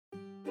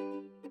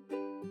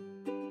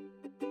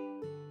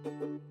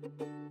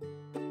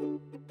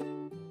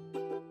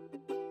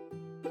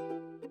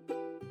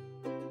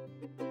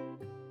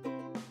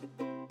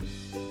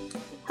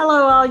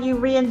Hello, all you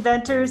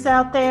reinventors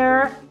out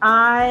there.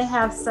 I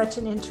have such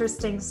an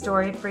interesting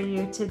story for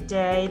you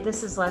today.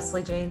 This is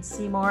Leslie Jane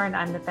Seymour, and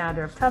I'm the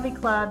founder of Covey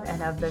Club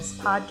and of this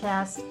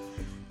podcast.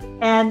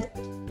 And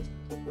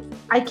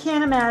I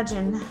can't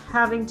imagine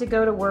having to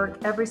go to work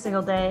every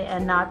single day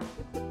and not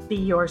be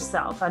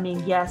yourself. I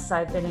mean, yes,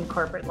 I've been in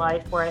corporate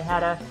life where I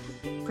had to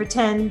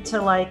pretend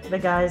to like the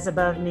guys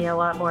above me a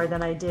lot more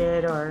than I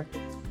did, or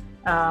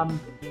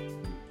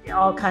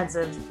all kinds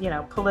of,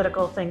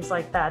 political things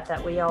like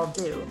that we all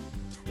do.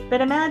 But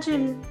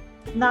imagine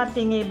not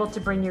being able to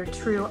bring your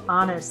true,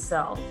 honest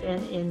self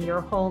in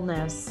your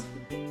wholeness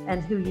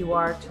and who you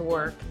are to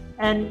work.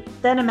 And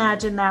then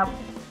imagine that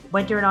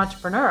when you're an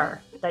entrepreneur,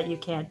 that you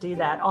can't do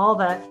that. All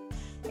the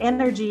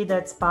energy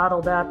that's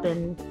bottled up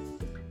in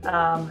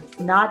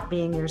not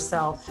being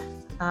yourself.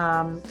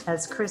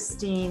 As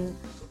Christine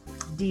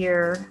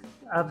Deer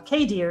of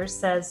K Deer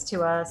says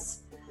to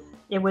us,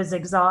 it was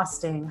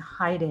exhausting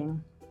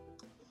hiding.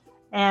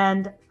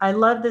 And I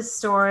love this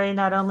story,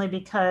 not only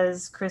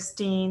because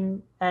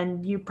Christine,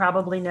 and you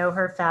probably know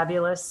her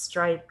fabulous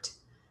striped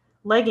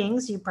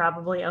leggings, you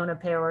probably own a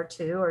pair or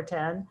 2 or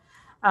 10.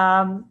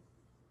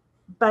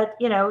 But,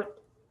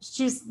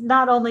 she's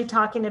not only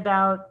talking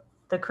about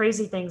the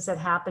crazy things that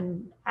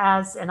happen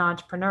as an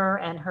entrepreneur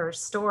and her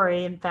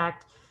story. In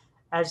fact,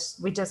 as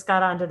we just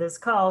got onto this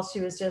call, she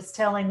was just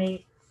telling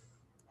me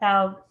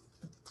how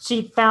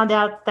she found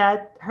out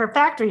that her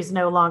factory is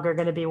no longer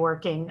going to be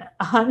working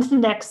on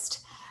next.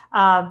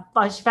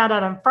 She found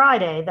out on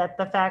Friday that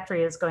the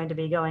factory is going to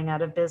be going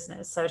out of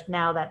business. So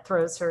now that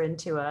throws her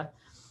into a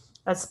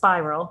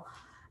spiral.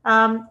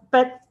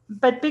 But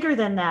bigger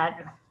than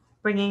that,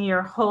 bringing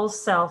your whole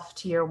self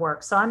to your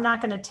work. So I'm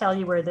not going to tell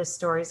you where this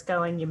story is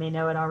going. You may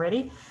know it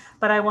already,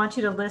 but I want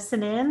you to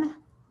listen in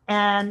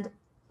and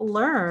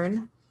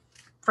learn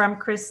from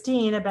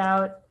Christine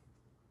about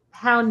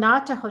how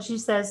not to hold. She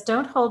says,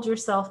 don't hold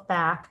yourself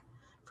back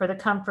for the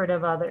comfort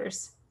of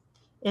others.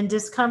 In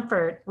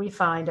discomfort, we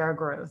find our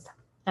growth.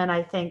 And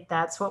I think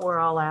that's what we're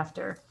all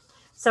after.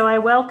 So I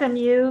welcome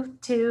you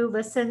to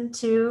listen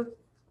to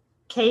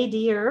K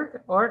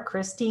Deer or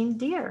Christine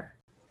Deer.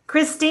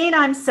 Christine,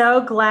 I'm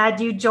so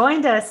glad you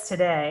joined us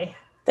today.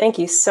 Thank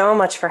you so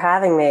much for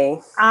having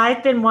me.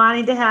 I've been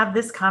wanting to have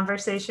this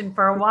conversation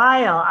for a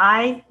while.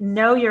 I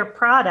know your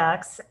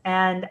products,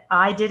 and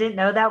I didn't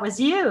know that was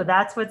you.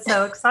 That's what's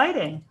so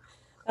exciting.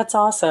 That's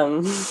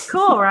awesome.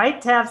 Cool,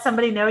 right? To have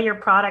somebody know your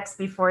products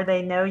before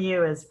they know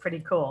you is pretty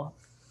cool.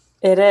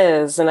 It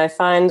is. And I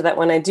find that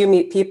when I do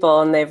meet people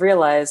and they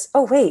realize,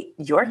 oh, wait,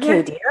 you're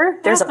K Deer?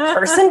 There's a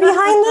person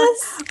behind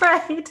this?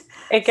 Right.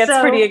 It gets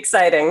pretty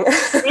exciting.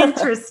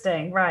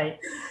 Interesting, right.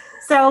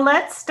 So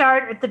let's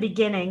start at the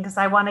beginning, because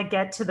I want to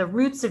get to the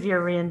roots of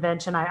your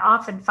reinvention. I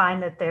often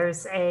find that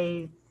there's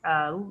a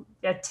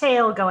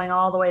tale going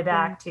all the way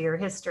back to your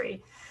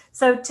history.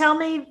 So tell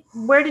me,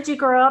 where did you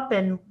grow up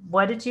and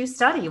what did you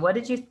study? What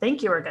did you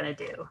think you were going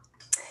to do?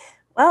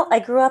 Well, I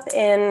grew up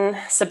in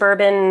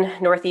suburban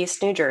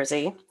Northeast New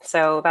Jersey,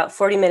 so about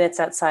 40 minutes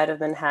outside of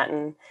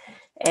Manhattan.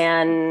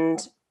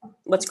 And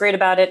what's great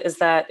about it is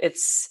that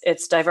it's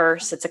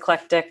diverse, it's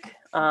eclectic.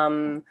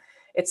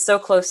 It's so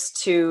close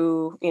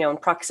to, in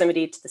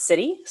proximity to the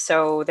city.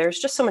 So there's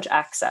just so much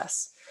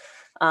access.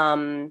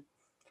 Heading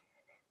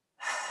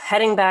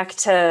back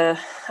to,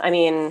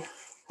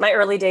 my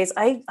early days,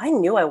 I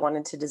knew I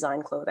wanted to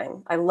design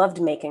clothing. I loved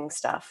making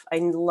stuff. I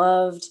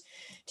loved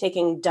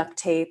taking duct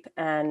tape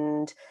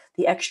and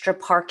the extra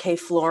parquet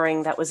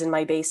flooring that was in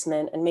my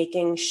basement and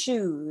making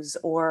shoes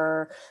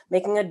or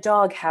making a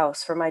dog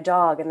house for my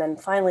dog. And then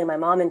finally, my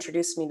mom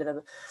introduced me to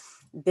the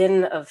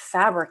bin of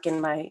fabric in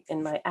my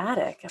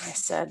attic. And I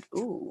said,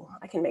 ooh,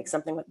 I can make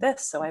something with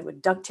this. So I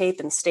would duct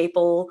tape and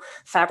staple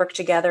fabric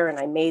together, and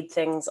I made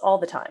things all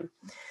the time.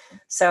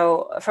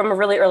 So from a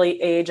really early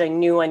age, I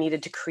knew I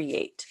needed to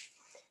create.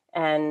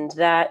 And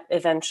that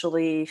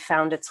eventually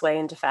found its way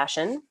into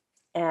fashion.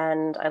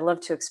 And I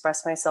love to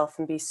express myself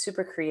and be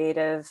super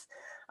creative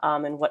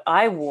in what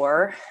I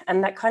wore.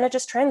 And that kind of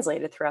just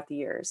translated throughout the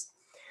years.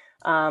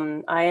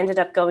 I ended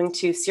up going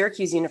to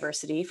Syracuse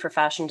University for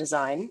fashion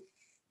design.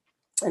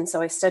 And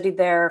so I studied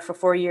there for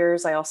 4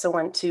 years. I also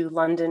went to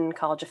London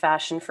College of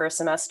Fashion for a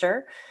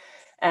semester.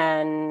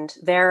 And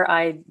there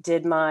I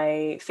did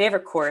my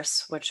favorite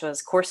course, which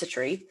was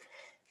corsetry.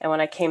 And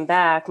when I came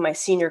back, my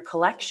senior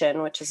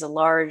collection, which is a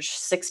large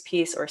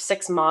 6-piece or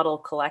 6-model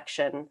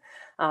collection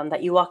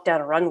that you walk down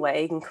a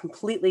runway, you can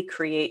completely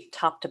create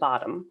top to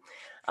bottom,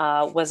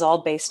 was all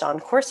based on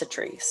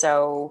corsetry.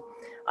 So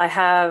I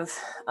have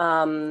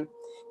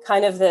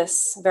kind of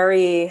this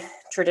very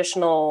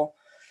traditional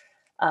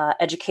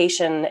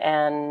education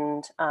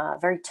and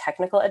very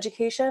technical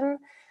education.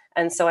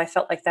 And so I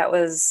felt like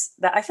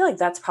I feel like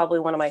that's probably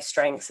one of my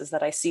strengths, is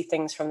that I see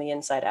things from the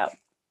inside out.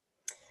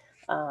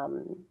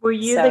 Were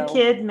you the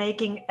kid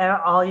making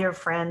all your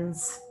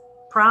friends'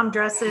 prom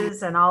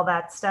dresses and all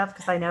that stuff?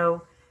 Because I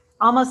know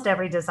almost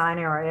every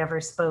designer I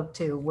ever spoke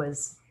to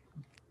was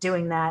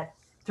doing that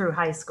through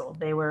high school.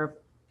 They were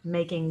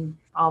making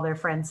all their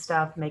friends'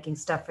 stuff, making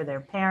stuff for their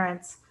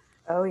parents.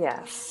 Oh,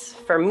 yes.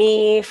 For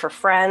me, for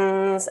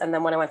friends. And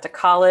then when I went to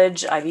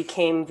college, I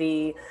became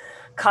the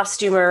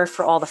costumer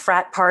for all the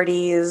frat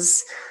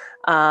parties.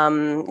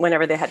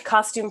 Whenever they had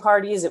costume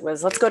parties, it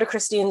was, let's go to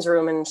Christine's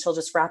room and she'll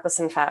just wrap us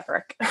in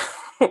fabric.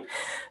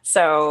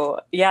 So,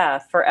 yeah,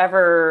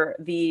 forever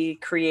the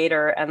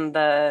creator. And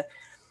I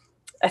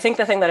think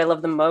the thing that I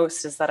love the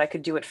most is that I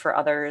could do it for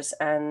others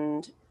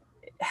and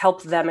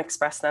help them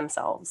express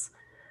themselves.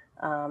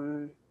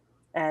 And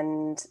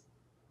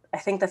I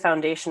think the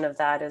foundation of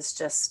that has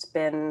just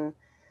been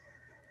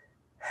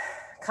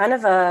kind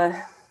of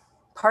a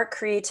part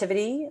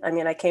creativity. I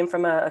mean, I came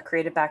from a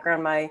creative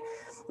background. My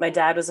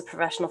dad was a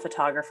professional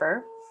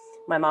photographer.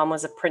 My mom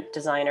was a print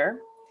designer,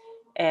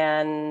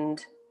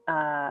 and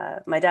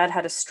my dad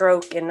had a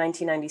stroke in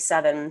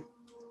 1997,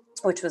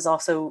 which was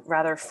also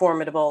rather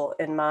formidable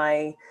in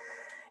my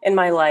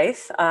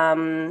life.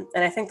 And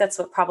I think that's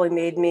what probably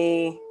made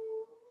me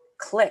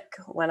click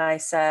when I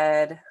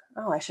said,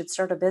 "Oh, I should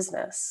start a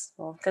business."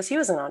 Well, because he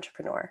was an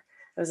entrepreneur.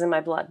 It was in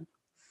my blood.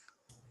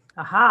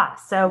 Aha.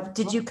 So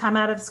did you come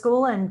out of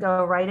school and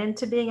go right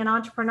into being an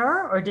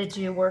entrepreneur, or did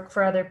you work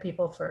for other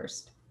people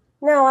first?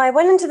 No, I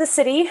went into the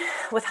city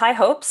with high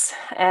hopes,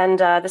 and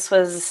this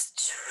was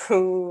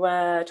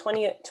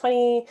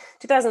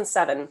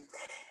 2007.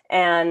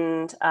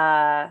 And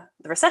the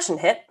recession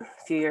hit a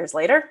few years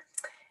later.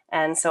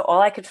 And so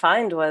all I could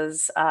find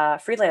was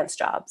freelance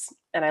jobs.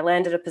 And I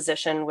landed a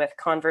position with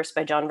Converse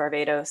by John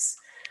Varvatos,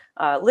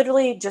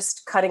 literally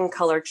just cutting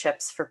color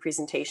chips for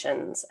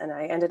presentations. And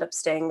I ended up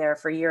staying there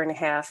for a year and a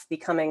half,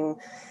 becoming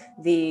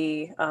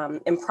the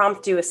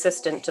impromptu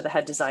assistant to the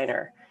head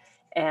designer.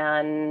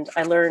 And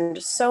I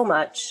learned so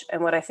much.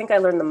 And what I think I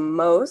learned the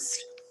most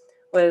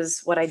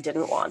was what I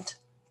didn't want.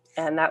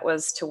 And that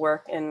was to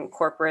work in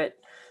corporate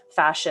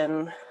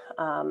fashion,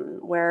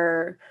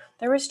 where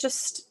there was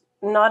just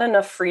not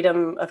enough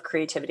freedom of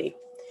creativity.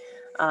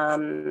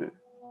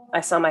 I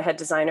saw my head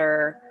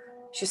designer,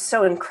 she's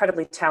so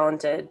incredibly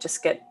talented,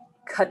 just get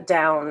cut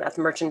down at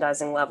the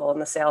merchandising level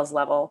and the sales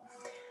level.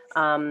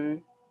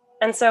 And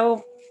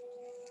so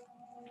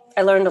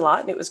I learned a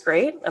lot and it was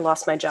great. I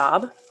lost my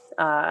job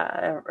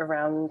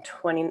around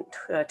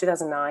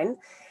 2009.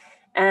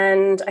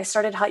 And I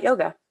started hot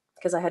yoga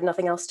because I had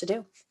nothing else to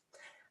do.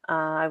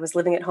 I was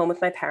living at home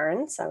with my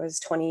parents. I was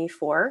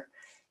 24.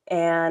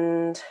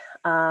 And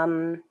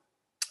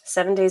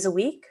 7 days a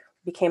week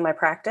became my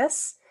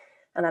practice.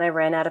 And then I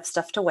ran out of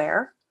stuff to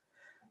wear.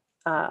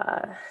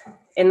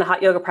 In the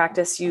hot yoga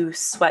practice, you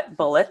sweat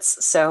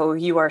bullets. So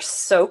you are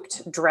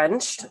soaked,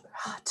 drenched,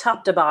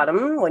 top to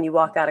bottom when you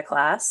walk out of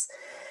class.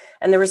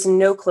 And there was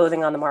no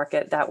clothing on the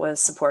market that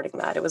was supporting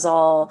that. It was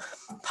all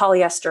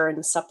polyester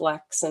and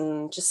Supplex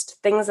and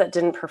just things that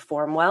didn't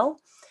perform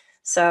well.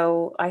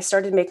 So I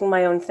started making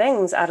my own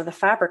things out of the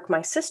fabric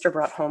my sister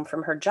brought home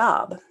from her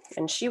job.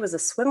 And she was a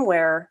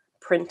swimwear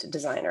print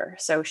designer.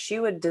 So she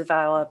would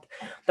develop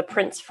the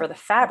prints for the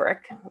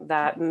fabric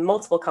that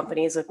multiple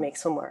companies would make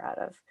swimwear out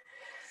of.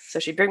 So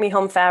she'd bring me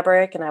home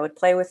fabric and I would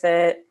play with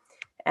it.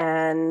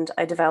 And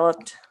I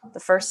developed the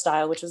first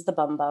style, which was the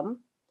bum bum.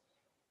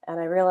 And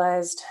I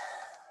realized,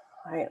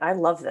 I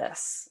love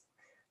this.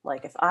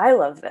 Like, if I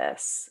love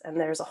this and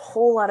there's a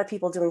whole lot of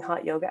people doing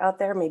hot yoga out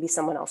there, maybe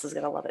someone else is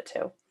going to love it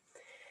too.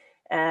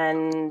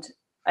 And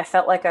I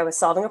felt like I was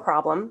solving a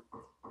problem.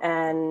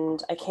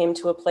 And I came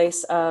to a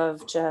place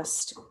of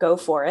just go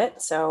for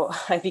it. So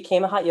I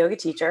became a hot yoga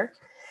teacher.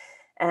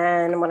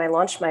 And when I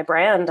launched my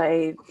brand,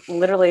 I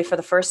literally, for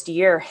the first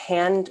year,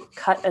 hand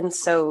cut and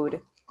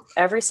sewed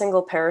every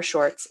single pair of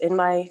shorts in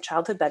my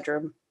childhood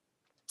bedroom.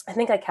 I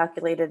think I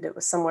calculated it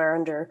was somewhere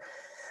under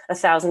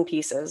 1,000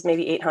 pieces,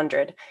 maybe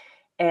 800.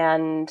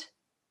 And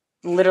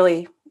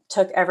literally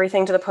took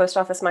everything to the post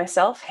office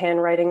myself,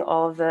 handwriting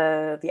all of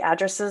the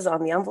addresses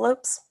on the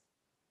envelopes,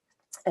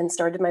 and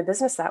started my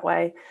business that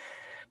way.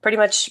 Pretty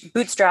much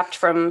bootstrapped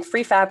from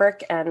free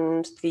fabric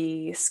and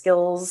the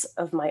skills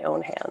of my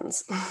own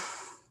hands.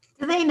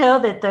 Do they know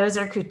that those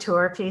are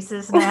couture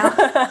pieces now? Does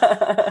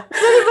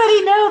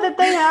anybody know that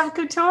they have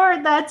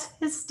couture? That's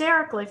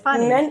hysterically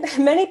funny.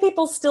 Many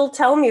people still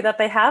tell me that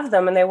they have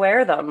them and they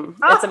wear them.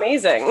 Oh, it's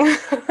amazing.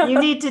 You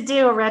need to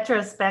do a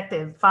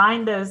retrospective.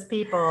 Find those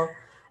people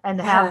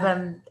and have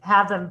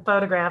them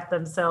photograph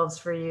themselves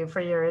for you for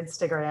your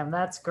Instagram.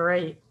 That's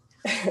great.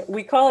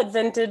 We call it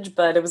vintage,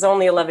 but it was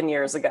only 11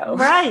 years ago.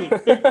 Right.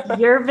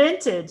 You're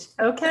vintage.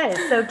 Okay.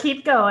 So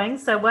keep going.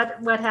 So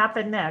what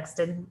happened next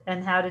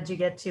and how did you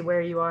get to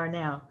where you are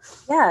now?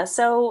 Yeah.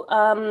 So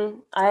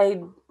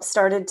I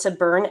started to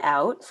burn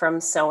out from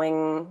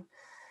sewing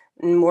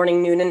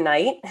morning, noon, and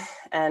night.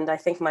 And I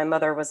think my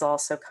mother was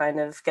also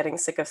kind of getting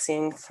sick of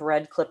seeing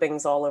thread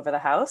clippings all over the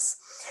house.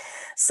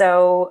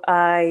 So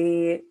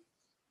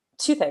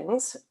two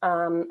things.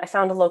 I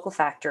found a local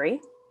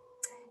factory.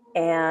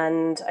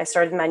 And I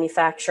started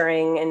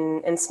manufacturing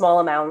in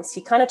small amounts.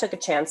 He kind of took a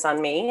chance on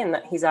me, and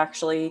he's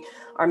actually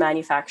our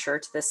manufacturer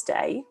to this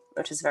day,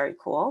 which is very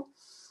cool.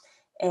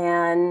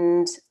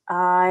 And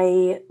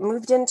I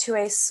moved into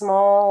a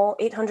small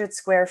 800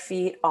 square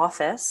feet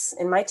office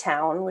in my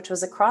town, which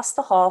was across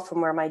the hall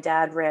from where my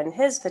dad ran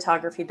his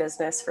photography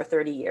business for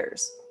 30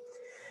 years.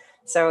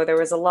 So there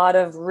was a lot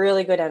of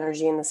really good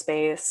energy in the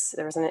space.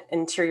 There was an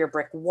interior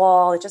brick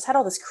wall. It just had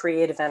all this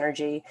creative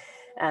energy.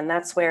 And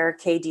that's where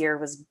K-Deer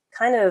was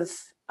kind of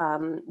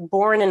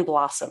born and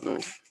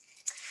blossomed.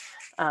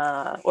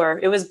 Or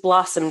it was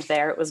blossomed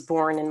there. It was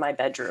born in my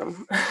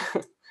bedroom.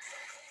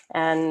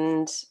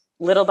 And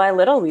little by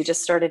little, we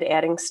just started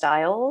adding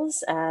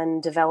styles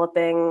and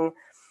developing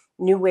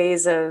new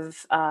ways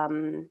of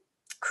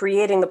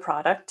creating the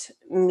product,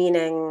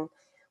 meaning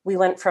we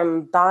went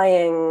from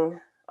buying,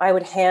 I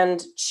would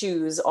hand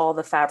choose all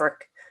the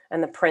fabric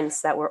and the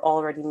prints that were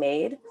already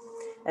made.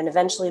 And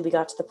eventually we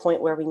got to the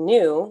point where we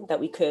knew that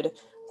we could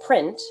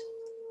print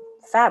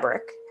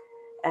fabric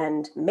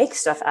and make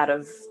stuff out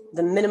of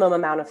the minimum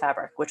amount of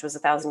fabric, which was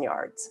 1,000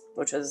 yards,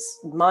 which was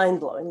mind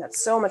blowing.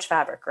 That's so much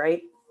fabric,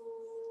 right?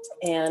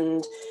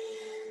 And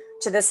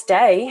to this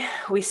day,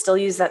 we still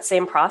use that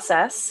same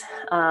process.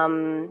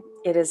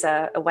 It is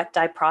a wet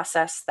dye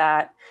process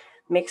that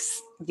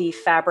makes the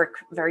fabric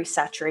very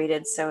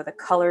saturated. So the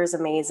color is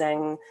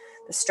amazing.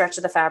 The stretch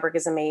of the fabric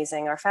is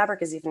amazing. Our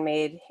fabric is even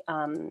made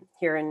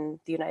here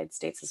in the United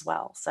States as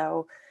well.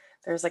 So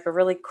there's like a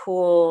really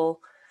cool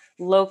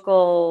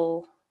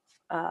local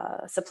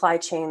supply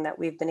chain that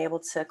we've been able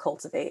to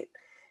cultivate.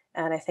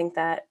 And I think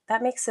that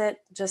that makes it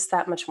just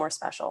that much more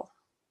special.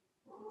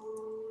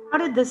 How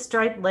did the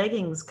striped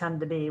leggings come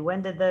to be?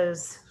 When did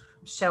those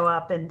show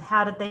up and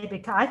how did they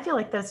become? I feel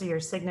like those are your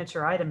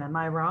signature item. Am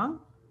I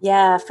wrong?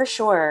 Yeah, for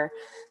sure.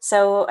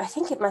 So I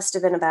think it must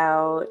have been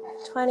about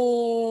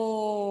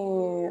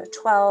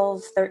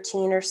 2012,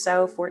 13 or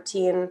so,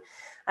 14.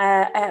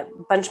 A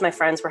bunch of my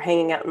friends were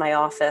hanging out in my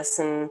office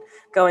and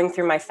going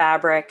through my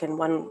fabric. And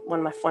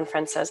one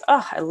friend says,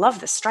 "Oh, I love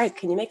this stripe.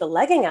 Can you make a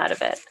legging out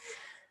of it?"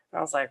 And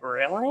I was like,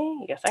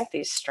 "Really? You think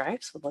these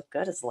stripes would look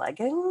good as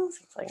leggings?"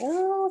 It's like,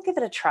 "Oh, I'll give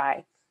it a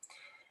try."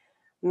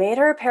 Made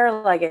her a pair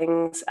of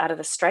leggings out of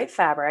the striped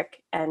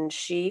fabric and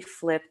she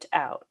flipped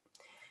out.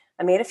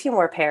 I made a few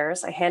more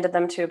pairs. I handed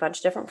them to a bunch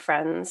of different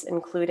friends,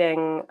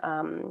 including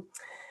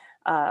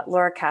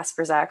Laura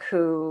Kasperzak,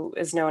 who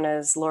is known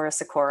as Laura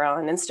Sakura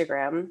on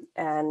Instagram.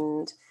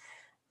 And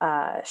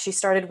she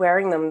started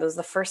wearing them. It was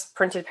the first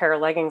printed pair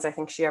of leggings I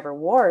think she ever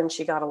wore. And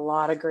she got a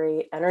lot of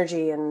great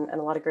energy and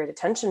a lot of great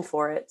attention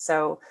for it.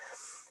 So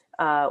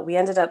we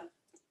ended up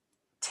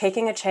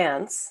taking a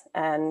chance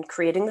and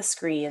creating the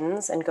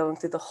screens and going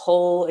through the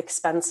whole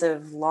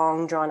expensive,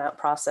 long drawn out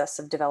process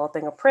of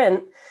developing a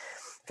print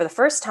for the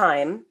first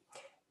time.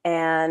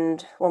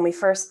 And when we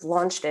first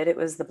launched it, it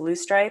was the blue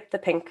stripe, the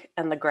pink,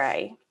 and the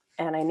gray.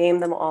 And I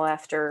named them all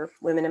after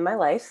women in my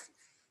life.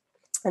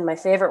 And my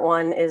favorite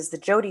one is the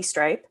Jody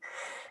stripe,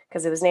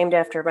 because it was named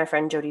after my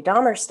friend Jody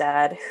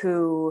Domerstad,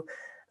 who,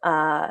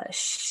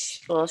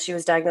 she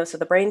was diagnosed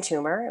with a brain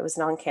tumor. It was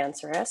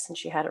non-cancerous, and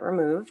she had it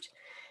removed.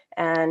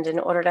 And in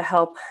order to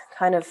help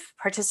kind of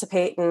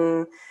participate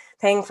in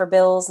paying for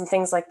bills and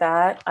things like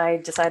that, I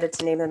decided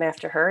to name them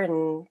after her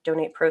and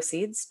donate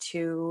proceeds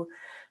to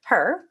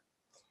her.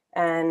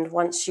 And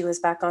once she was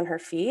back on her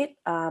feet,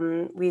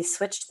 we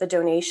switched the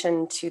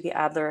donation to the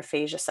Adler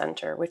Aphasia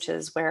Center, which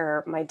is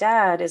where my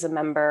dad is a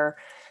member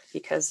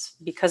because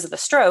of the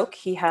stroke,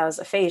 he has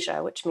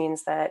aphasia, which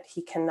means that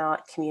he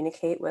cannot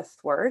communicate with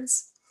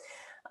words.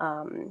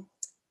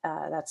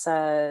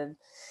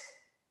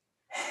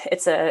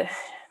 It's a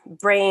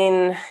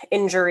brain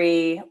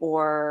injury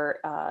or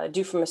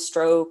due from a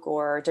stroke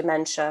or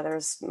dementia.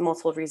 There's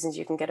multiple reasons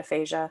you can get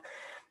aphasia.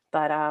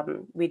 But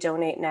we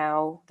donate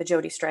now the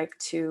Jody stripe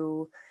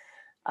to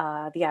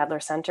the Adler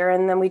Center.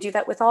 And then we do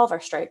that with all of our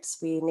stripes.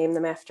 We name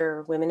them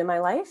after women in my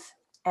life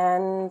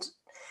and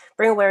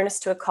bring awareness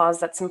to a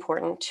cause that's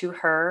important to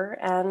her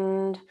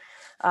and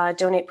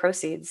donate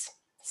proceeds.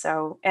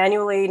 So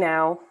annually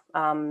now,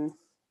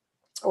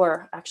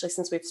 or actually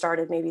since we've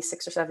started maybe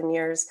 6 or 7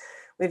 years,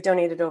 we've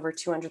donated over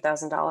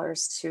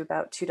 $200,000 to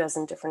about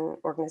 24 different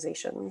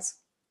organizations.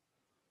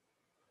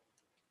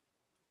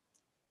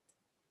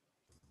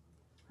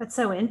 That's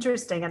so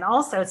interesting. And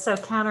also, it's so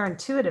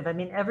counterintuitive. I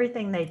mean,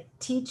 everything they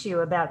teach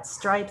you about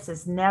stripes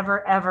is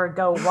never, ever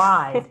go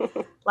wide.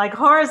 Like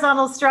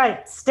horizontal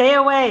stripes, stay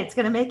away. It's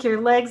going to make your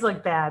legs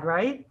look bad,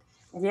 right?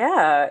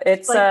 Yeah,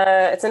 it's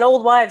an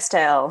old wives'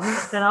 tale.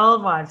 It's an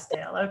old wives'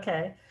 tale.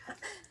 Okay.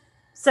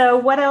 So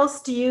what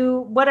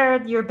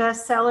are your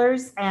best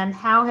sellers and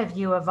how have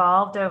you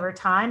evolved over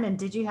time? And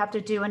did you have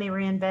to do any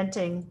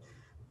reinventing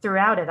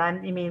throughout it? I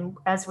mean,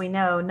 as we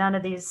know, none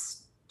of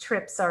these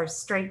trips are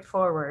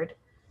straightforward.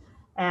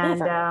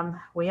 And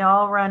we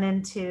all run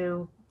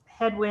into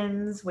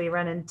headwinds, we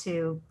run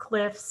into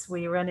cliffs,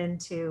 we run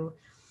into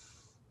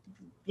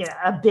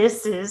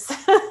abysses.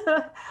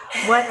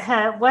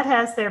 What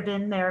has there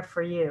been there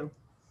for you?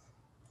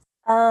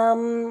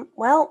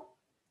 Well,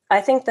 I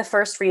think the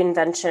first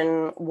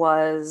reinvention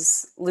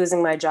was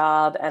losing my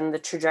job and the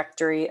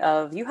trajectory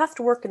of you have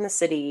to work in the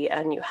city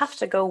and you have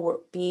to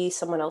go be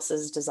someone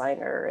else's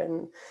designer.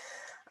 And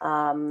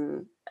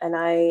And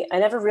I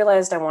never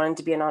realized I wanted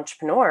to be an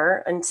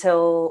entrepreneur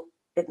until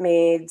it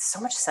made so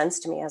much sense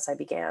to me as I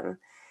began.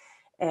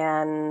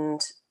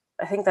 And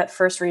I think that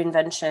first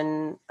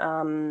reinvention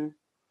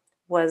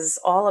was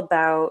all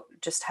about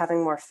just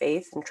having more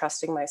faith and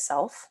trusting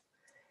myself,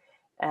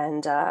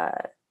 and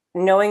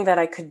knowing that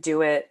I could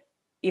do it,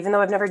 even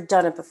though I've never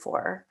done it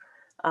before.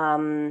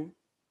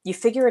 You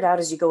figure it out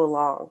as you go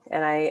along.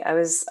 And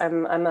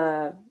I'm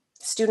a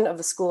student of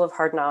the School of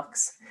Hard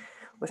Knocks,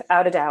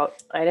 without a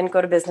doubt. I didn't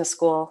go to business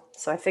school,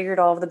 so I figured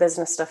all of the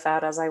business stuff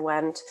out as I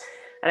went.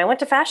 And I went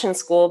to fashion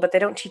school, but they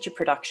don't teach you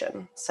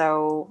production.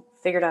 So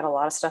figured out a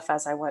lot of stuff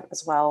as I went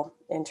as well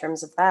in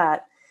terms of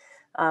that.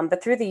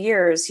 But through the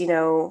years,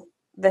 the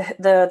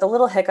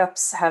little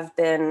hiccups have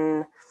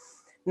been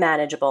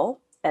manageable,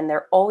 and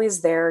they're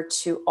always there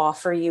to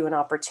offer you an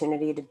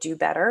opportunity to do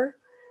better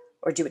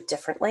or do it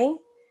differently.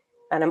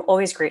 And I'm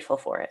always grateful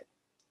for it.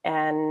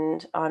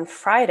 And on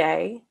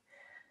Friday,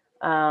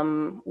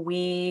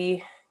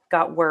 we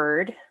got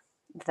word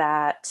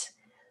that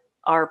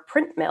our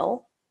print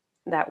mill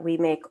that we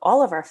make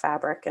all of our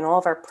fabric and all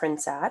of our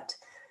prints at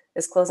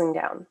is closing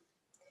down.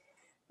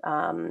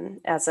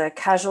 As a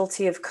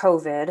casualty of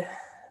COVID,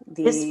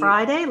 This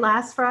Friday,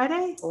 last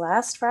Friday?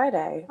 Last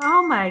Friday.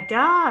 Oh my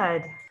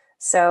God.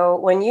 So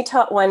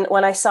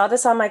when I saw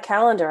this on my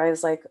calendar, I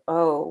was like,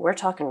 oh, we're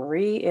talking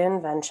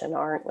reinvention,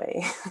 aren't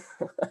we?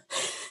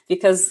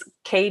 Because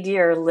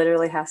K-Deer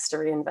literally has to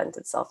reinvent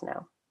itself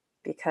now,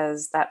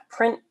 because that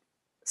print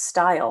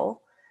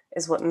style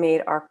is what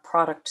made our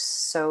product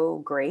so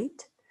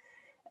great.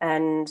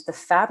 And the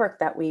fabric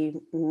that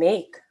we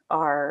make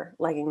our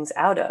leggings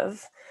out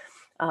of,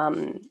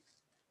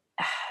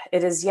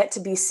 it is yet to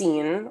be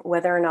seen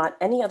whether or not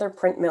any other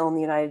print mill in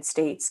the United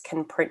States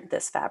can print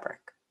this fabric.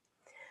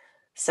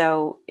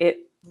 So it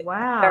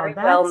very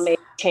well may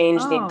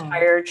change the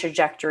entire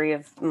trajectory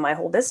of my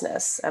whole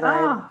business. And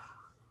I'm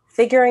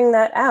figuring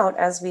that out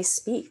as we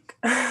speak.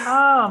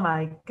 Oh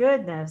my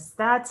goodness,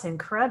 that's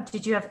incredible.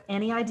 Did you have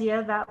any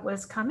idea that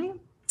was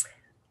coming?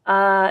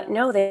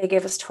 No, they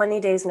gave us 20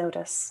 days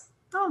notice.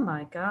 Oh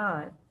my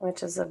God.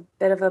 Which is a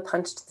bit of a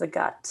punch to the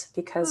gut,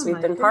 because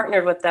we've been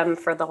partnered with them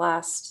for the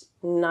last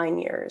 9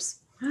 years.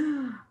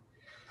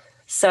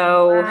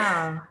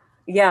 So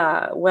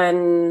yeah,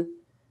 when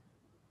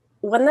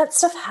that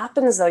stuff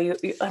happens though,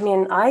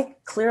 I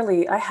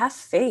have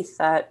faith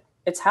that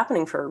it's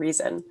happening for a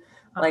reason.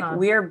 Like,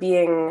 we are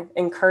being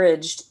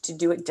encouraged to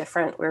do it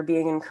different. We're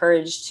being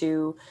encouraged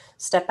to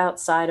step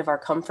outside of our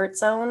comfort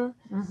zone.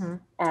 Mm-hmm.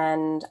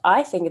 And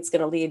I think it's going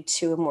to lead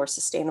to a more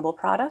sustainable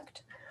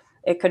product.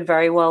 It could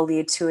very well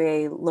lead to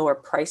a lower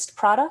priced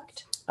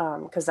product,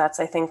 because that's,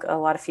 I think, a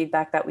lot of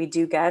feedback that we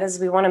do get is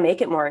we want to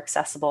make it more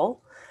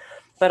accessible,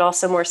 but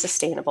also more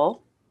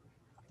sustainable.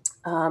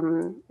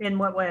 In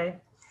what way?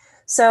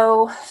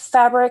 So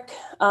fabric,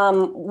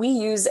 we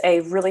use a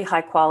really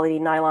high quality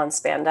nylon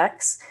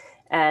spandex,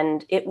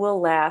 and it will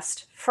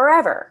last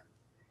forever.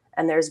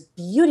 And there's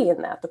beauty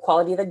in that. The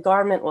quality of the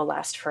garment will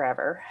last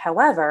forever.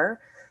 However,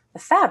 the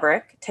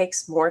fabric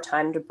takes more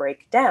time to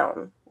break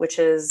down, which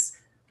is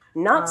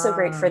not so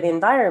great for the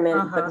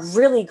environment, but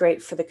really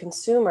great for the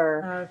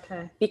consumer,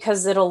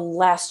 because it'll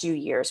last you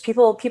years.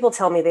 People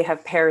tell me they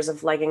have pairs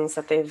of leggings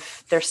that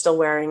they're still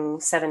wearing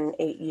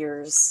 7-8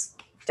 years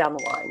down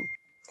the line.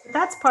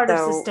 That's part of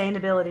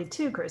sustainability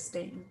too,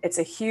 Christine. It's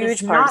a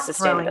huge part of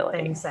sustainability. Not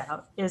throwing things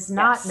out, is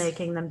not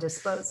making them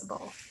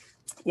disposable.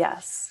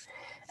 Yes.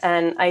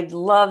 And I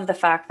love the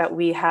fact that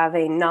we have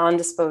a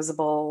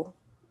non-disposable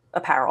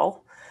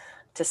apparel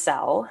to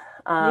sell.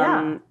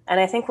 And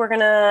I think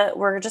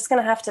we're just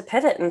gonna have to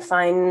pivot and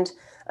find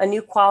a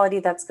new quality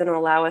that's going to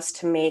allow us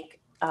to make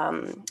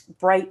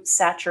bright,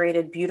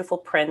 saturated, beautiful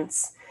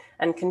prints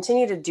and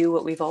continue to do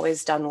what we've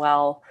always done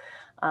well.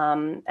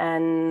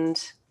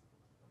 And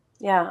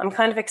yeah, I'm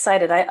kind of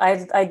excited.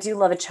 I do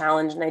love a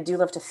challenge, and I do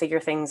love to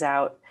figure things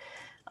out.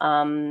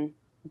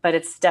 But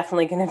it's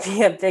definitely going to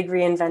be a big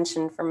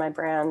reinvention for my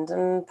brand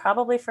and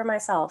probably for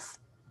myself.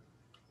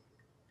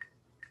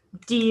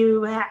 Do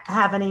you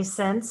have any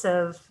sense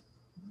of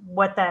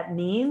what that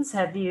means?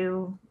 Have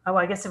you,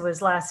 I guess it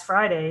was last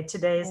Friday.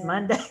 Today is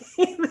Monday.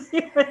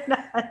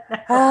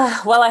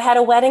 Well, I had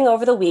a wedding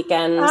over the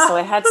weekend, so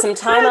I had some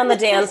time on the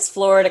dance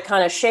floor to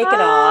kind of shake it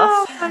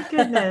off. Oh, my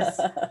goodness.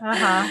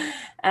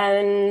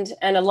 And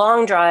a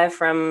long drive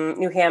from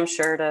New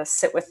Hampshire to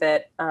sit with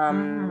it.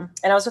 And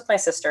I was with my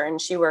sister, and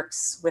she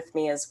works with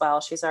me as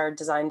well. She's our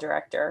design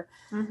director.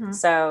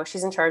 So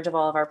she's in charge of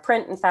all of our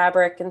print and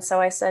fabric. And so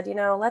I said,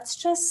 let's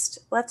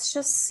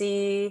just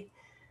see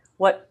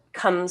what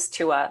comes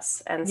to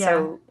us. And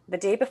so the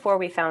day before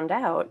we found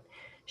out,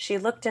 she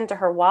looked into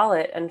her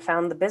wallet and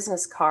found the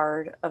business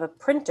card of a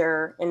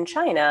printer in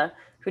China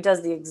who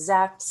does the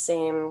exact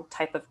same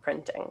type of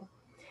printing.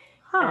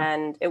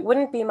 And it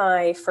wouldn't be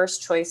my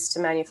first choice to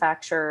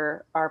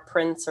manufacture our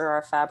prints or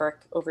our fabric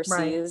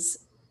overseas,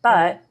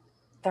 but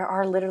there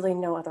are literally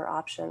no other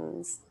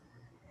options.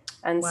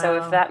 And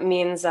so if that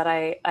means that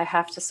I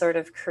have to sort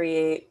of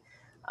create,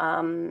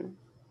 a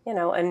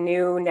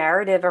new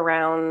narrative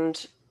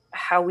around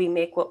how we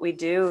make what we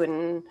do,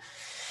 and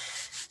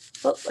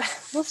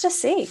we'll just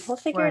see. We'll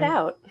figure it Right.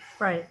 out.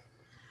 Right.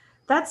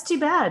 That's too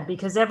bad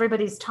because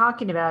everybody's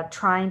talking about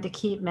trying to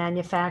keep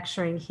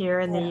manufacturing here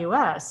in the Yeah.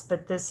 US,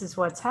 but this is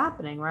what's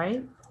happening,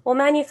 right? Well,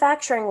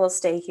 manufacturing will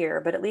stay here,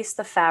 but at least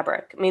the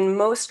fabric. I mean,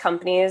 most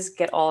companies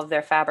get all of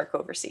their fabric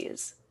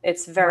overseas.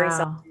 It's very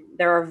seldom. Wow.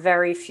 There are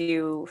very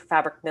few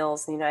fabric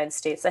mills in the United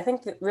States. I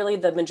think that really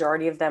the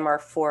majority of them are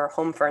for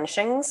home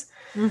furnishings.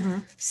 Mm-hmm.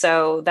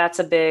 So that's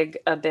a big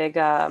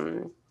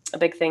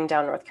thing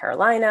down North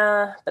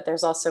Carolina. But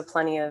there's also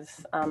plenty of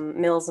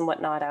mills and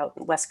whatnot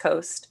out West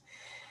Coast.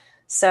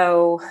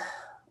 So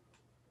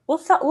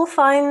we'll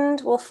find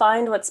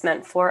what's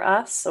meant for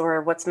us,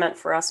 or what's meant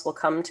for us will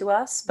come to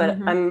us. But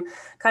Mm-hmm. I'm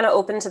kind of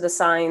open to the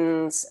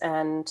signs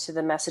and to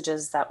the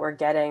messages that we're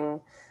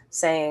getting,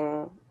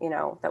 saying,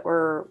 that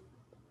we're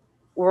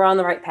on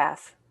the right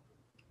path.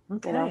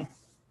 Okay.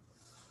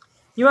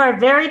 You are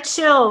very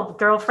chill,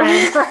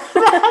 girlfriend, for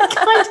that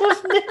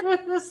kind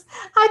of news.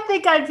 I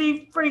think I'd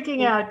be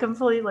freaking out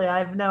completely. I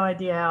have no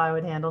idea how I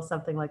would handle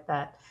something like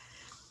that.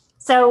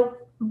 So,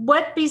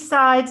 what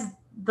besides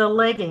the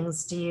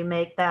leggings do you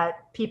make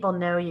that people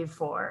know you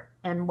for?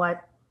 And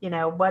what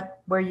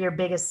were your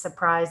biggest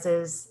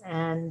surprises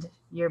and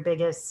your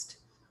biggest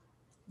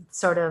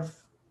sort of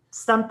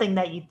something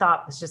that you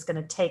thought was just going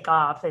to take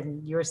off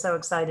and you were so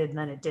excited and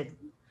then it didn't?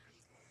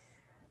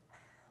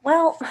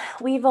 Well,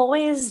 we've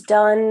always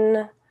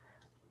done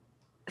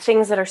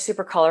things that are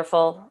super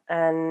colorful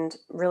and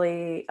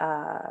really,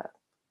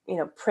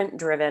 print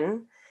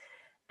driven.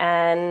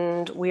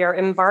 And we are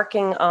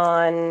embarking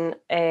on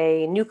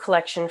a new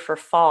collection for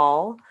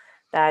fall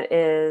that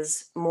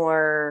is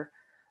more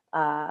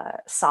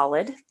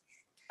solid,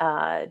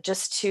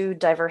 just to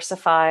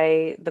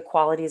diversify the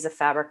qualities of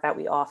fabric that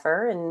we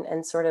offer,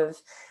 and sort of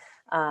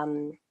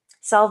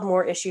solve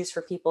more issues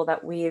for people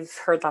that we've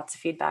heard lots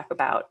of feedback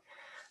about.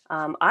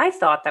 I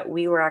thought that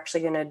we were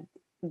actually going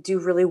to do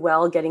really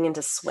well getting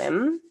into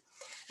swim,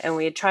 and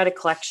we had tried a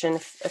collection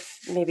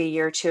maybe a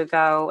year or two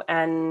ago,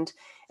 and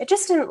it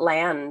just didn't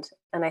land.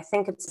 And I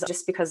think it's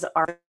just because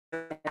our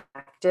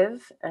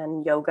active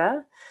and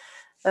yoga,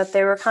 that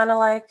they were kind of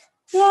like,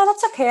 yeah,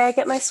 that's okay, I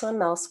get my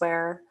swim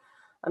elsewhere.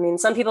 I mean,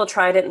 some people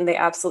tried it and they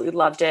absolutely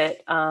loved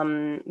it.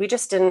 We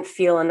just didn't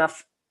feel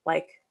enough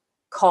like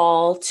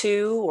call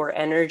to or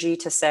energy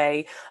to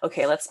say,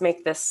 okay, let's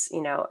make this,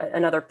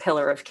 another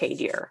pillar of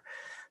K-Deer.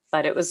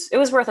 But it was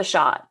worth a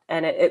shot,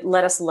 and it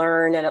let us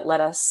learn, and it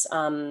let us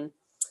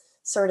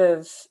sort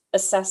of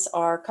assess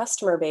our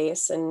customer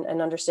base, and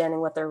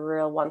understanding what their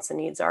real wants and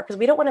needs are, because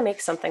we don't want to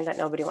make something that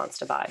nobody wants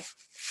to buy.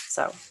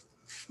 So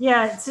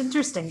Yeah, it's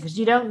interesting because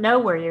you don't know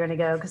where you're going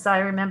to go. Because I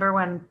remember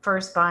when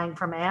first buying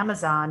from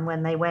Amazon,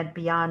 when they went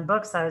beyond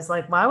books, I was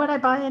like, why would I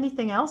buy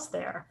anything else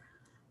there?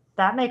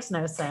 That makes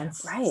no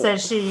sense, right,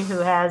 says she who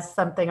has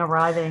something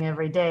arriving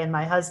every day. And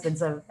my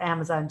husband's an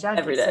Amazon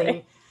junkie. every So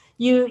day.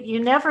 you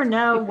never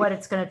know what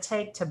it's going to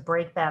take to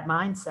break that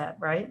mindset,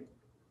 right?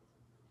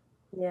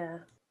 Yeah,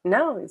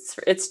 no,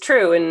 it's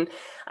true. And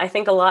I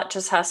think a lot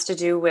just has to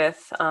do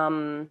with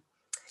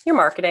your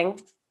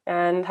marketing,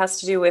 and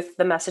has to do with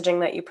the messaging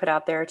that you put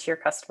out there to your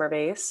customer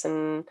base,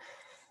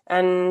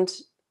 and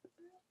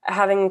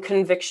having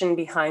conviction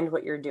behind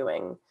what you're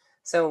doing.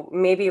 So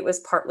maybe it was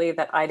partly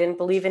that I didn't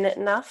believe in it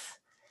enough,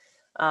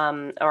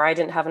 or I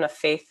didn't have enough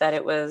faith that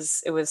it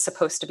was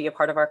supposed to be a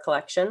part of our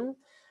collection.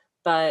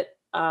 But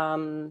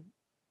a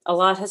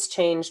lot has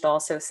changed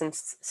also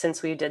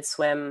since we did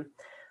swim.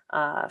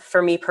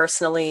 For me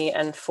personally,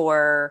 and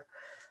for,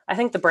 I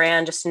think, the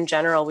brand just in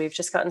general, we've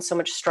just gotten so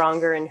much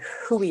stronger in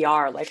who we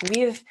are. Like,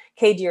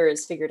 K-Deer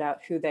has figured out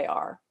who they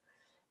are.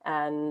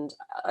 And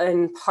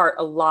in part,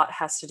 a lot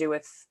has to do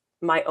with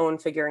my own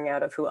figuring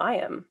out of who I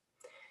am.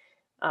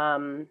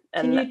 Can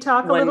And you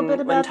talk a little bit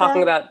when about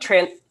talking that? about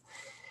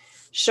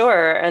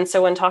sure. And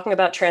so when talking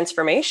about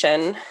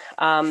transformation,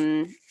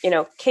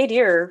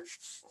 K-Deer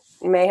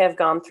may have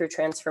gone through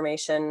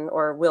transformation,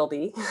 or will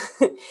be.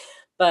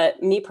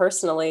 But me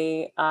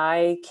personally,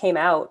 I came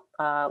out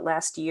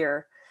last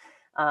year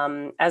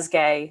as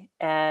gay,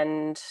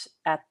 and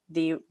at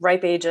the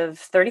ripe age of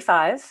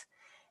 35.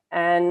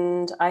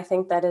 And I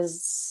think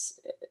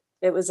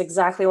it was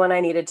exactly when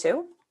I needed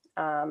to.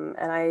 And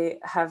I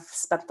have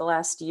spent the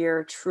last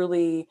year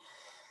truly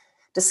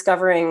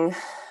discovering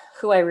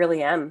who I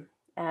really am,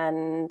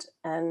 and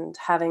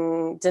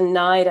having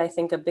denied, I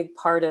think, a big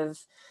part of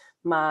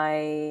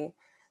my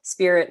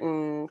spirit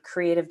and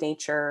creative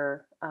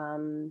nature.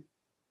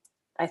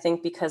 I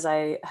think because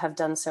I have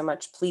done so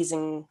much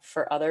pleasing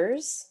for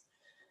others,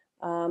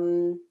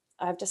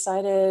 I've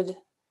decided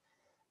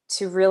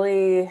to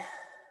really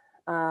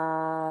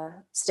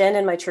stand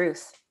in my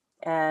truth.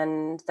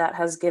 And that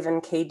has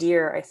given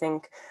K-Deer, I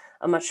think,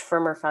 a much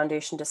firmer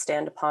foundation to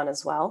stand upon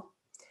as well.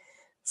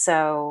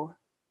 So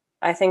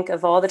I think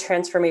of all the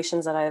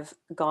transformations that I've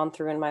gone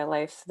through in my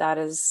life, that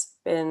has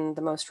been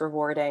the most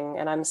rewarding.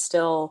 And I'm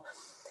still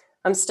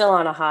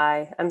on a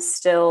high. I'm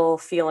still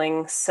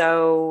feeling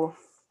so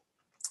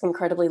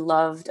incredibly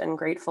loved and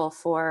grateful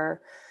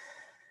for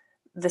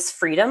this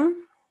freedom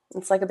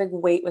It's like a big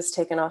weight was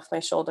taken off my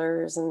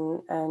shoulders,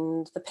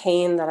 and the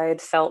pain that I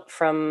had felt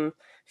from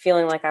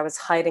feeling like I was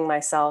hiding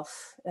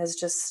myself has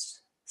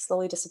just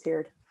slowly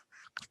disappeared.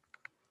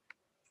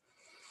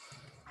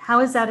 How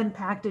has that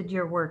impacted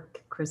your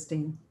work,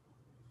 Christine?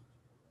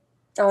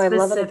 Oh, I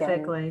love it again.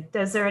 Specifically,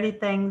 is there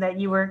anything that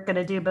you weren't going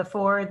to do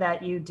before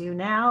that you do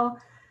now?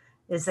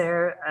 Is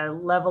there a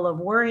level of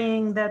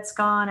worrying that's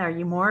gone? Are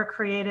you more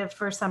creative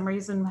for some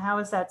reason? How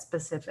is that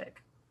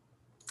specific?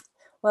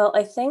 Well,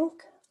 I think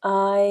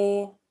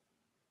I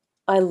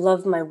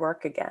love my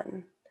work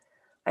again.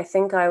 I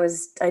think I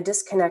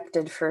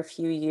disconnected for a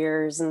few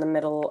years in the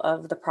middle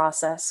of the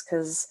process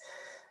because,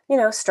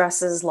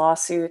 stresses,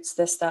 lawsuits,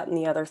 this, that, and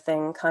the other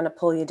thing kind of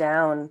pull you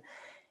down.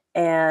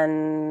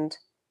 And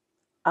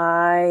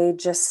I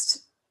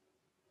just,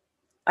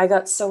 I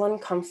got so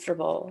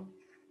uncomfortable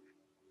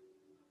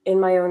in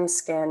my own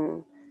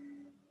skin,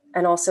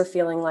 and also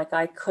feeling like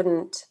I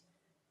couldn't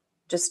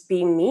just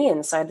be me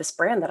inside this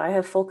brand that I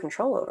have full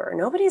control over.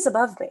 Nobody's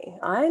above me.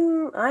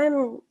 I'm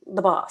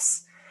the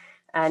boss.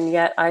 And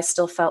yet I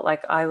still felt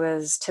like I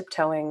was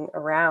tiptoeing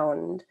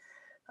around,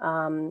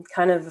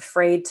 kind of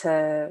afraid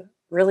to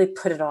really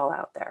put it all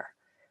out there.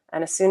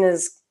 And as soon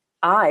as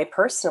I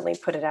personally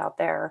put it out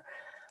there,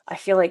 I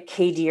feel like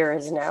K-Deer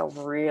is now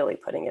really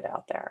putting it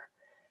out there.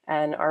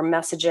 And our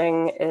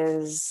messaging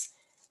is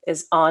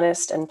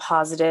honest and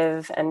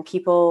positive, and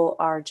people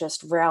are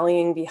just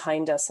rallying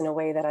behind us in a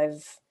way that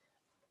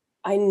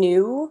I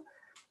knew,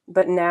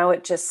 but now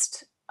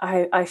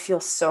I feel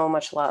so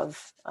much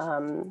love,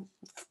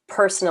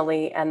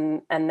 personally,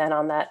 and then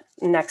on that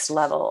next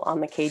level,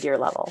 on the K-Deer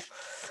level.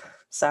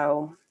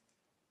 So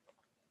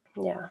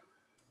yeah.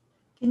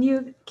 Can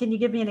you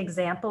give me an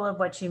example of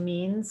what you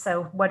mean?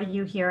 So what are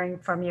you hearing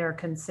from your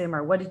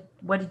consumer?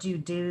 What did you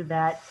do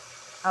that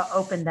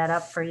opened that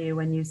up for you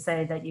when you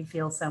say that you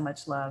feel so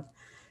much love?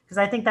 Because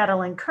I think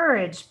that'll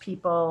encourage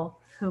people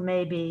who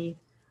maybe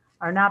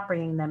are not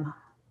bringing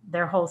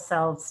their whole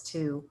selves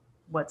to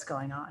what's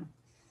going on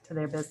to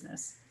their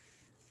business.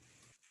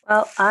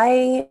 Well,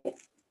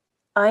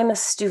 I'm a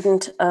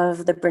student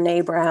of the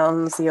Brene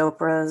Browns, the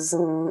Oprahs,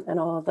 and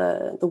all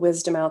the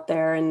wisdom out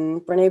there.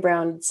 And Brene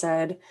Brown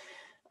said,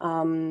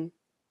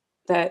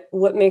 that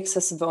what makes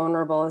us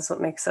vulnerable is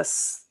what makes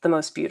us the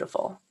most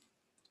beautiful.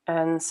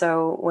 And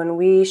so when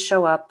we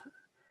show up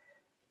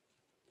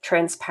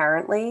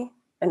transparently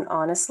and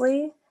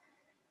honestly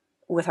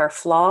with our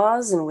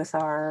flaws and with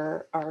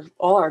our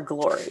all our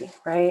glory,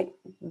 right?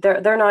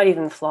 They're not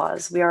even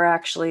flaws. We are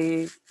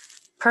actually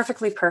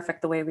perfectly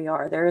perfect the way we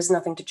are. There is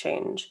nothing to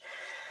change.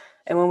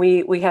 And when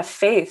we have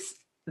faith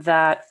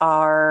that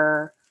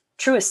our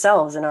truest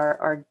selves and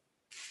our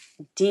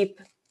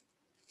deep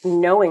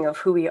knowing of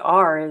who we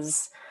are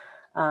is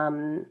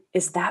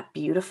that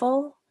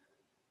beautiful?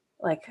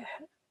 Like,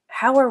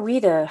 how are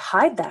we to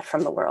hide that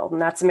from the world? And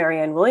that's a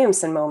Marianne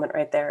Williamson moment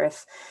right there.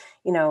 If,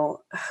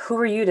 who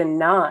are you to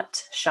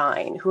not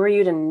shine? Who are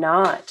you to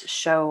not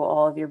show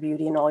all of your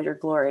beauty and all your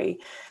glory?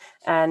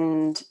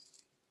 And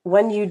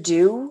when you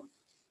do,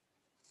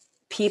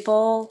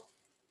 people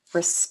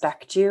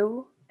respect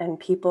you, and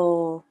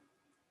people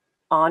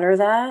honor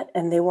that,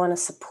 and they want to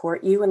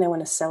support you, and they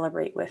want to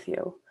celebrate with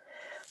you.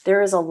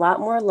 There is a lot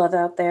more love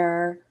out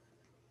there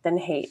than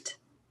hate,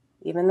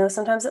 even though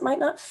sometimes it might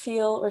not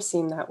feel or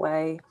seem that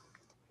way.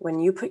 When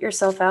you put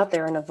yourself out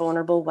there in a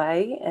vulnerable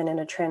way and in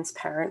a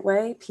transparent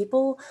way,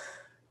 people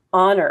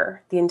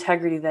honor the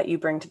integrity that you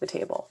bring to the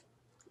table.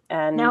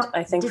 And Now,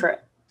 I think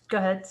go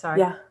ahead. Sorry.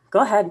 yeah,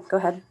 go ahead.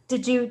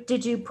 Did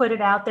you put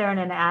it out there in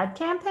an ad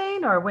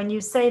campaign, or when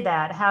you say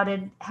that, how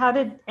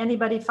did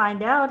anybody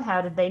find out?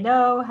 How did they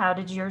know? How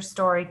did your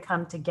story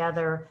come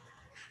together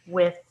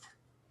with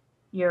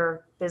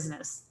your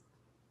business?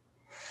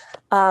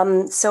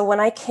 So when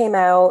I came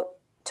out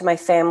to my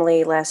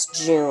family last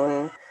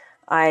June,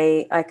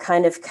 I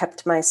kind of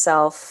kept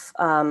myself,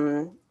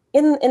 in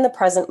the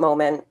present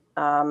moment,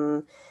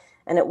 and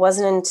it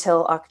wasn't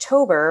until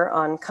October,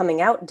 on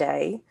coming out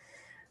day,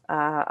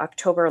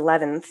 October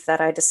 11th, that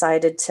I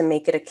decided to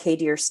make it a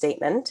K-Deer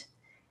statement.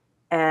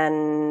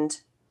 And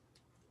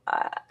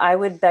I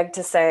would beg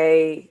to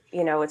say,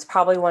 it's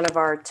probably one of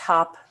our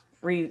top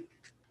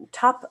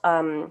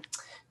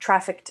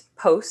trafficked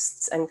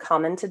posts and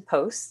commented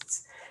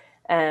posts.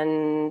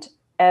 And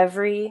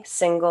every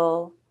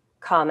single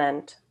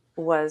comment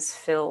was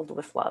filled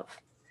with love.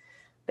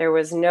 There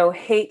was no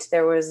hate,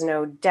 there was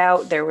no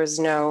doubt, there was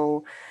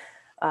no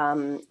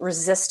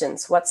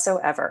resistance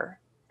whatsoever.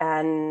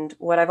 And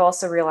what I've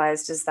also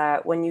realized is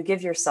that when you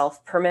give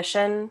yourself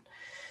permission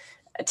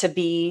to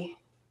be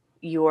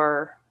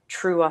your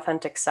true,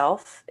 authentic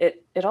self,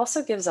 it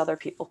also gives other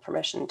people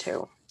permission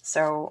too.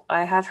 So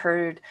I have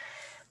heard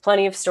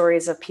plenty of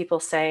stories of people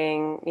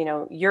saying,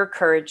 your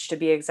courage to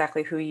be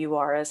exactly who you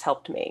are has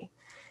helped me.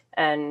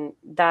 And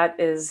that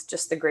is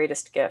just the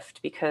greatest gift,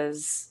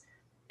 because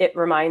it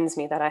reminds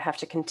me that I have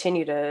to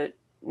continue to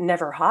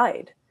never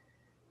hide.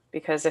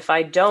 Because if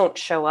I don't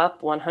show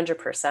up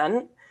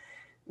 100%,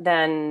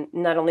 then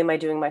not only am I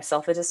doing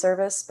myself a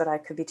disservice, but I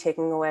could be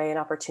taking away an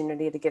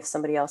opportunity to give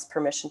somebody else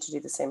permission to do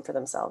the same for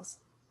themselves.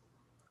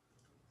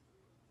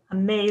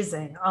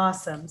 Amazing.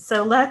 Awesome.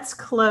 So let's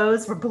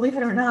close. Believe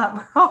it or not,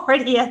 we're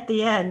already at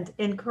the end.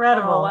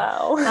 Incredible. Oh,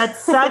 wow.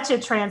 That's such a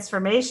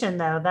transformation,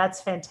 though.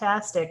 That's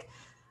fantastic.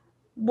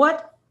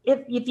 What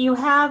if you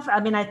have,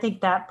 I mean, I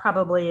think that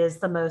probably is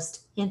the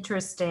most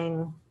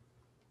interesting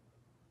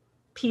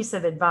piece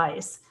of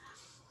advice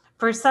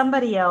for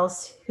somebody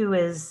else who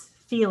is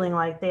feeling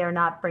like they are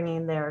not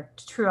bringing their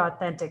true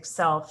authentic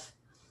self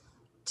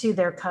to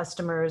their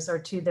customers or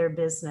to their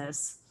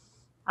business,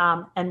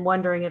 and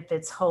wondering if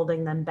it's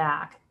holding them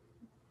back.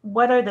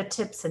 What are the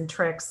tips and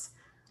tricks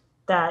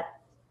that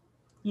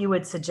you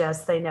would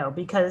suggest they know?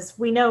 Because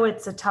we know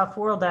it's a tough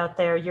world out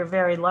there. You're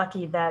very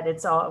lucky that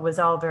it was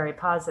all very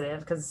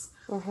positive, because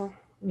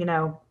you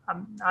know,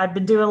 I've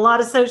been doing a lot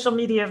of social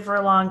media for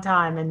a long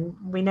time, and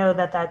we know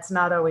that that's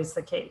not always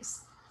the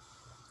case.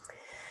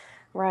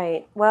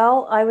 Right.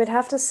 Well, I would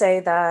have to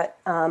say that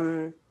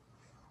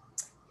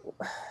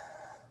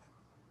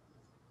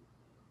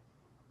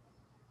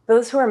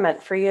those who are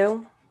meant for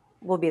you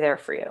will be there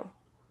for you.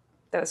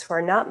 Those who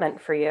are not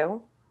meant for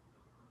you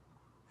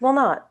will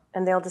not,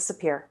 and they'll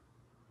disappear.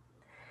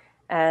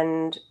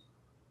 And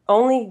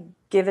only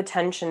give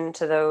attention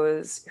to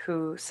those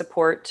who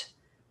support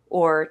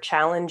or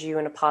challenge you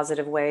in a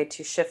positive way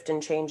to shift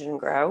and change and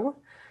grow.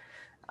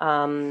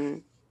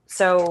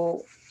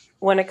 So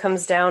when it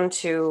comes down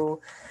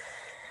to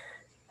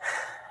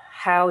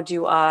how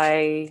do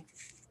I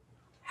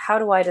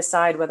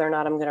decide whether or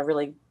not I'm going to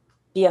really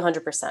be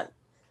 100%?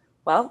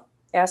 Well,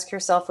 ask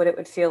yourself what it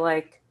would feel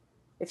like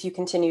if you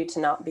continued to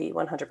not be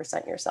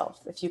 100% yourself,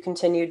 if you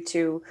continued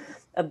to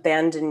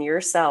abandon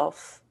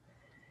yourself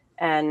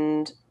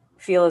and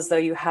feel as though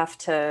you have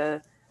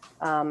to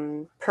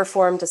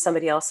perform to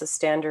somebody else's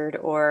standard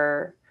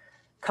or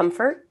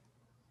comfort.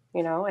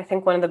 You know, I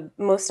think one of the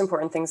most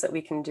important things that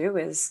we can do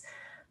is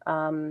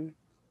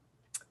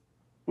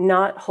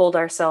not hold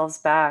ourselves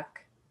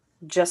back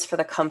just for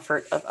the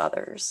comfort of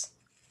others.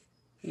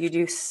 You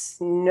do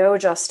no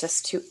justice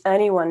to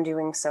anyone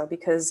doing so,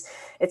 because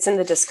it's in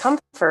the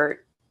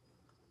discomfort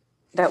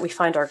that we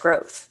find our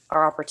growth,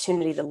 our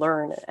opportunity to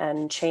learn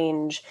and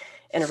change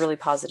in a really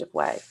positive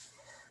way.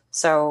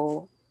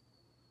 So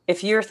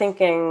if you're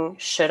thinking,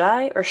 should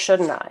I or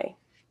shouldn't I?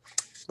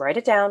 Write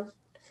it down.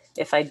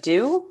 If I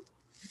do,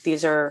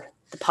 these are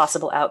the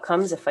possible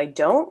outcomes. If I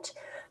don't,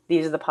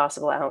 these are the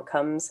possible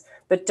outcomes.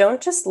 But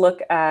don't just look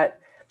at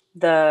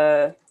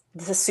the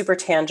super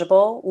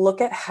tangible.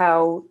 Look at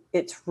how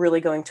it's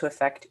really going to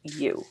affect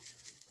you.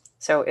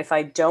 So if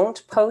I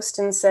don't post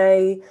and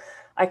say,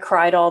 I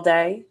cried all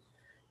day,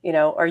 you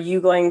know, are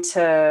you going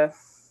to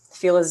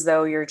feel as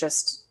though you're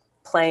just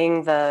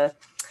playing the,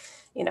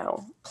 you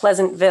know,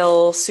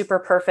 Pleasantville, super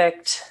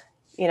perfect,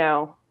 you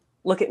know,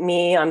 look at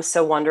me, I'm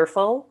so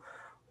wonderful?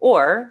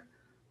 Or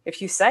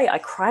if you say, I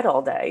cried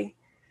all day,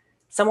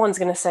 someone's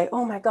going to say,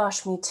 oh my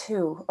gosh, me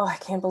too. Oh, I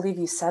can't believe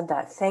you said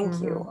that.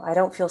 Thank you. I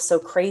don't feel so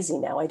crazy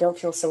now. I don't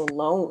feel so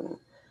alone.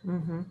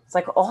 It's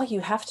like, all you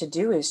have to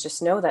do is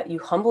just know that you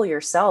humble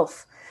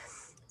yourself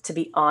to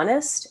be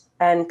honest,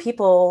 and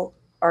people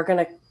are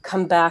going to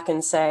come back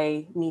and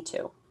say, me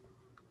too.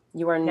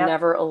 You are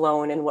never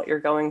alone in what you're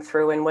going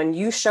through. And when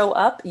you show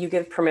up, you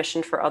give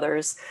permission for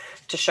others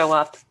to show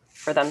up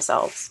for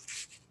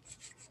themselves.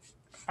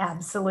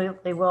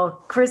 Absolutely.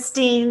 Well,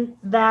 Christine,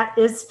 that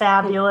is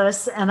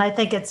fabulous. And I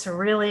think it's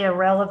really a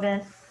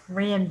relevant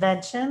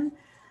reinvention.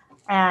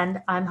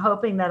 And I'm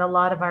hoping that a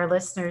lot of our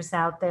listeners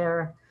out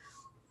there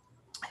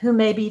who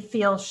maybe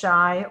feel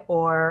shy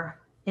or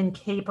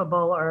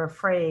incapable or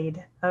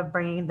afraid of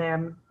bringing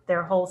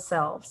their whole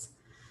selves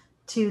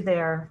to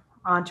their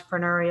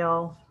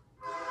entrepreneurial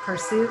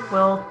pursuit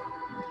will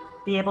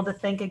be able to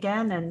think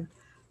again and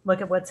look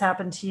at what's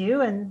happened to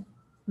you, and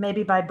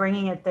maybe by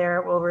bringing it there,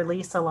 it will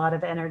release a lot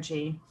of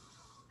energy.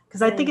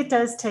 Because I think it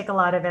does take a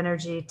lot of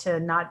energy to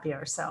not be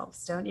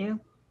ourselves, don't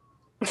you?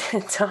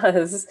 It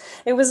does.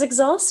 It was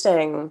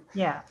exhausting.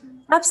 Yeah.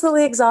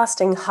 Absolutely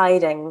exhausting,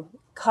 hiding,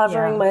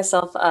 covering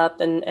myself up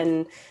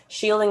and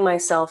shielding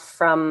myself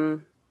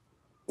from,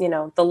 you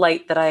know, the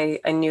light that I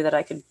knew that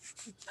I could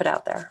put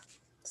out there.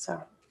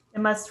 So it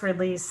must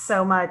release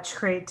so much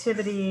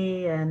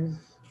creativity and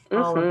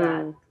all of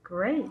that.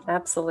 Great.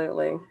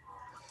 Absolutely.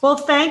 Well,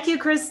 thank you,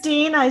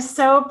 Christine. I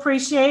so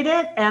appreciate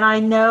it. And I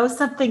know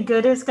something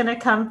good is going to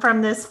come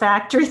from this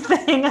factory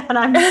thing. And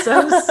I'm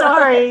so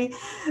sorry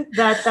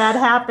that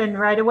happened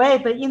right away.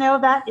 But, you know,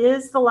 that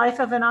is the life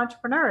of an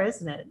entrepreneur,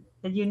 isn't it?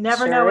 You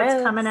never know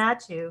what's coming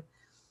at you.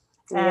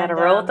 You got to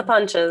roll with the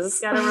punches.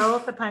 You got to roll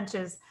with the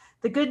punches.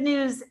 The good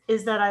news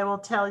is that I will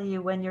tell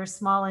you, when you're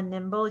small and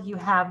nimble, you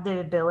have the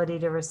ability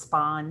to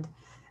respond.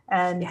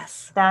 And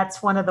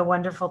that's one of the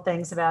wonderful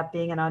things about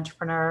being an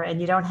entrepreneur.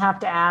 And you don't have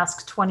to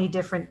ask 20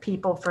 different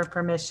people for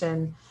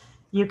permission.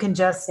 You can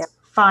just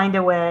find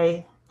a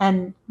way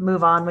and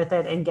move on with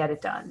it and get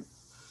it done.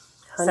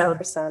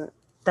 100%. So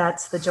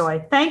that's the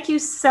joy. Thank you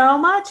so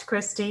much,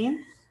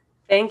 Christine.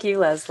 Thank you,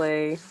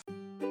 Leslie.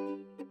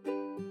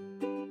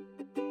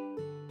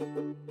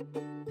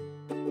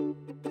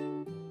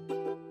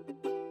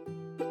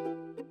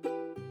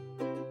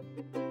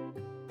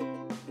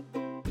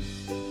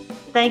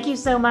 Thank you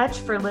so much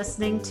for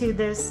listening to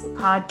this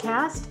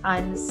podcast.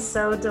 I'm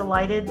so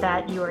delighted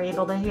that you were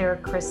able to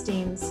hear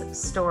Christine's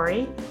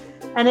story.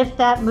 And if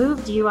that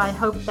moved you, I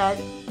hope that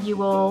you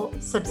will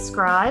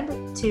subscribe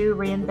to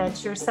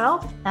Reinvent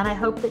Yourself. And I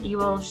hope that you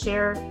will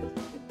share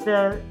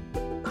the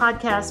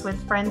podcast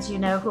with friends you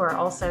know who are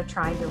also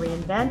trying to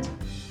reinvent.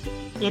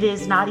 It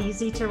is not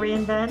easy to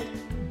reinvent,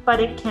 but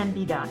it can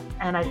be done.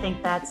 And I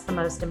think that's the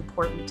most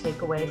important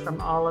takeaway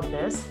from all of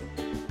this.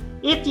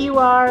 If you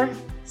are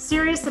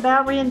serious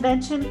about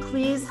reinvention,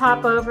 please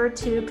hop over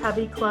to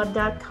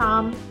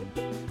cubbyclub.com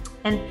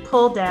and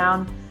pull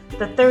down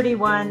the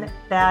 31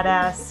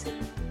 badass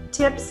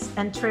tips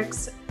and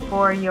tricks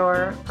for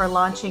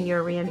launching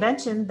your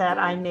reinvention that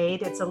I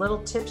made. It's a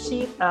little tip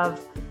sheet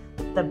of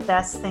the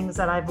best things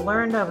that I've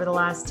learned over the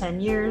last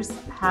 10 years,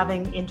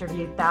 having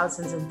interviewed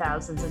thousands and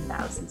thousands and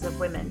thousands of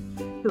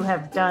women who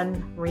have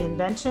done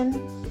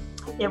reinvention.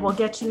 It will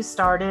get you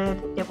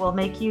started. It will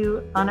make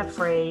you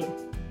unafraid.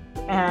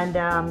 And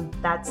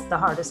that's the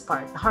hardest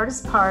part. The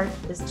hardest part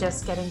is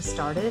just getting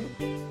started.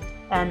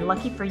 And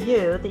lucky for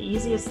you, the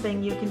easiest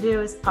thing you can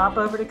do is pop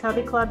over to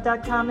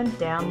cubbyclub.com and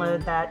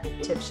download that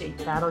tip sheet.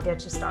 That'll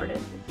get you started.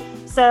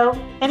 So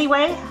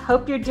anyway,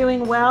 hope you're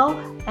doing well.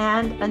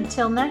 And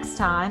until next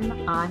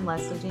time, I'm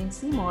Leslie Jane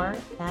Seymour,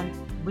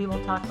 and we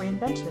will talk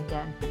reinvention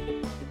again.